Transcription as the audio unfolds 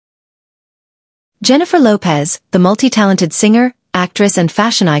Jennifer Lopez, the multi-talented singer, actress and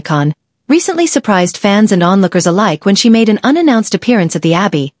fashion icon, recently surprised fans and onlookers alike when she made an unannounced appearance at the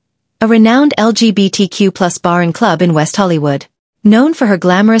Abbey, a renowned LGBTQ+ bar and club in West Hollywood. Known for her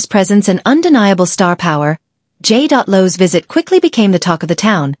glamorous presence and undeniable star power, J.Lo's visit quickly became the talk of the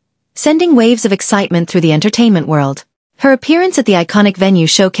town, sending waves of excitement through the entertainment world. Her appearance at the iconic venue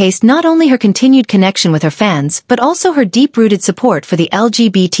showcased not only her continued connection with her fans but also her deep-rooted support for the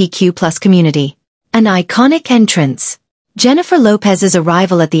LGBTQ+ community. An iconic entrance. Jennifer Lopez's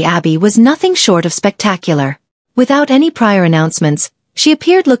arrival at the Abbey was nothing short of spectacular. Without any prior announcements, she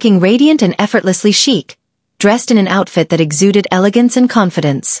appeared looking radiant and effortlessly chic, dressed in an outfit that exuded elegance and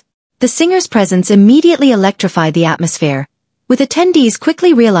confidence. The singer's presence immediately electrified the atmosphere, with attendees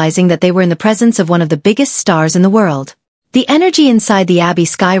quickly realizing that they were in the presence of one of the biggest stars in the world. The energy inside the Abbey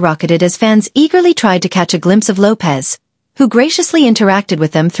skyrocketed as fans eagerly tried to catch a glimpse of Lopez, who graciously interacted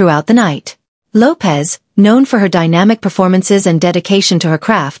with them throughout the night. Lopez, known for her dynamic performances and dedication to her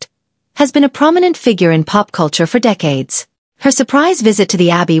craft, has been a prominent figure in pop culture for decades. Her surprise visit to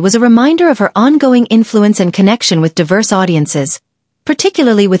the Abbey was a reminder of her ongoing influence and connection with diverse audiences,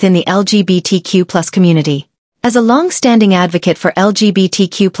 particularly within the LGBTQ+ community. As a long-standing advocate for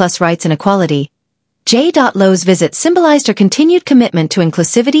LGBTQ+ rights and equality, J.Lo's visit symbolized her continued commitment to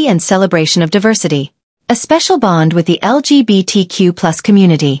inclusivity and celebration of diversity. A special bond with the LGBTQ+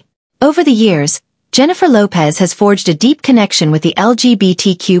 community. Over the years, Jennifer Lopez has forged a deep connection with the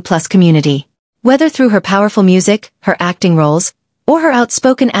LGBTQ+ community. Whether through her powerful music, her acting roles, or her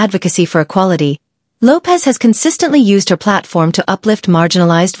outspoken advocacy for equality, Lopez has consistently used her platform to uplift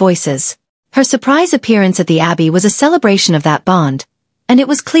marginalized voices. Her surprise appearance at the Abbey was a celebration of that bond, and it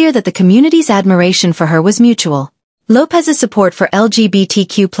was clear that the community's admiration for her was mutual. Lopez's support for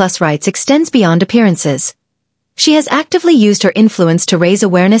LGBTQ+ rights extends beyond appearances. She has actively used her influence to raise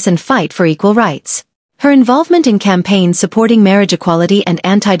awareness and fight for equal rights. Her involvement in campaigns supporting marriage equality and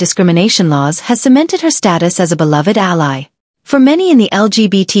anti-discrimination laws has cemented her status as a beloved ally. For many in the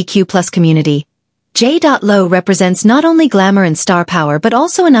LGBTQ+ community, J.Lo represents not only glamour and star power but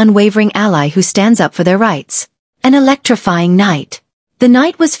also an unwavering ally who stands up for their rights. An electrifying night. The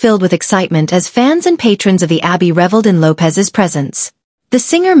night was filled with excitement as fans and patrons of the Abbey reveled in Lopez's presence. The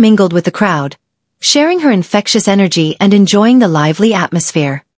singer mingled with the crowd, sharing her infectious energy and enjoying the lively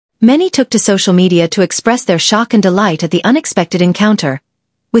atmosphere. Many took to social media to express their shock and delight at the unexpected encounter,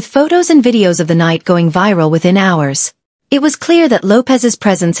 with photos and videos of the night going viral within hours. It was clear that Lopez's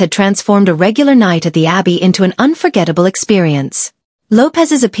presence had transformed a regular night at the Abbey into an unforgettable experience.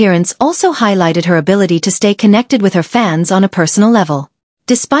 Lopez's appearance also highlighted her ability to stay connected with her fans on a personal level.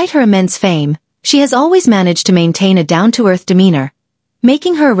 Despite her immense fame, she has always managed to maintain a down-to-earth demeanor,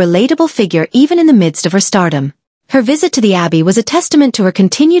 making her a relatable figure even in the midst of her stardom. Her visit to the Abbey was a testament to her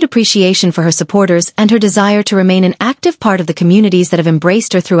continued appreciation for her supporters and her desire to remain an active part of the communities that have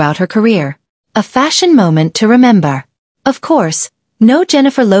embraced her throughout her career. A fashion moment to remember. Of course, no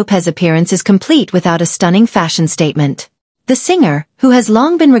Jennifer Lopez appearance is complete without a stunning fashion statement. The singer, who has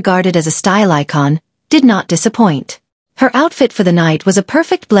long been regarded as a style icon, did not disappoint. Her outfit for the night was a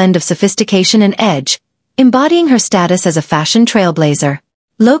perfect blend of sophistication and edge, embodying her status as a fashion trailblazer.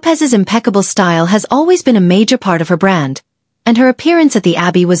 Lopez's impeccable style has always been a major part of her brand, and her appearance at the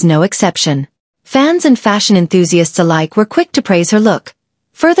Abbey was no exception. Fans and fashion enthusiasts alike were quick to praise her look,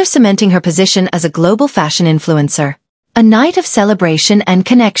 further cementing her position as a global fashion influencer. A night of celebration and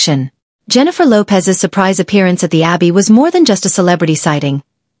connection. Jennifer Lopez's surprise appearance at the Abbey was more than just a celebrity sighting.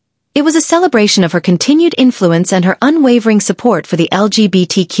 It was a celebration of her continued influence and her unwavering support for the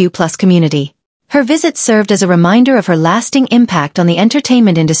LGBTQ+ community. Her visit served as a reminder of her lasting impact on the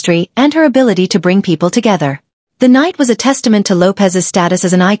entertainment industry and her ability to bring people together. The night was a testament to Lopez's status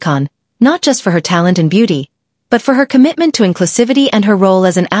as an icon, not just for her talent and beauty, but for her commitment to inclusivity and her role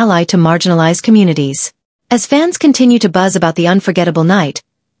as an ally to marginalized communities. As fans continue to buzz about the unforgettable night,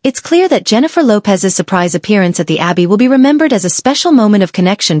 it's clear that Jennifer Lopez's surprise appearance at the Abbey will be remembered as a special moment of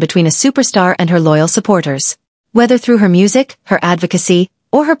connection between a superstar and her loyal supporters. Whether through her music, her advocacy,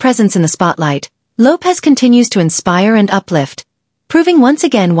 or her presence in the spotlight, Lopez continues to inspire and uplift, proving once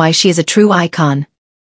again why she is a true icon.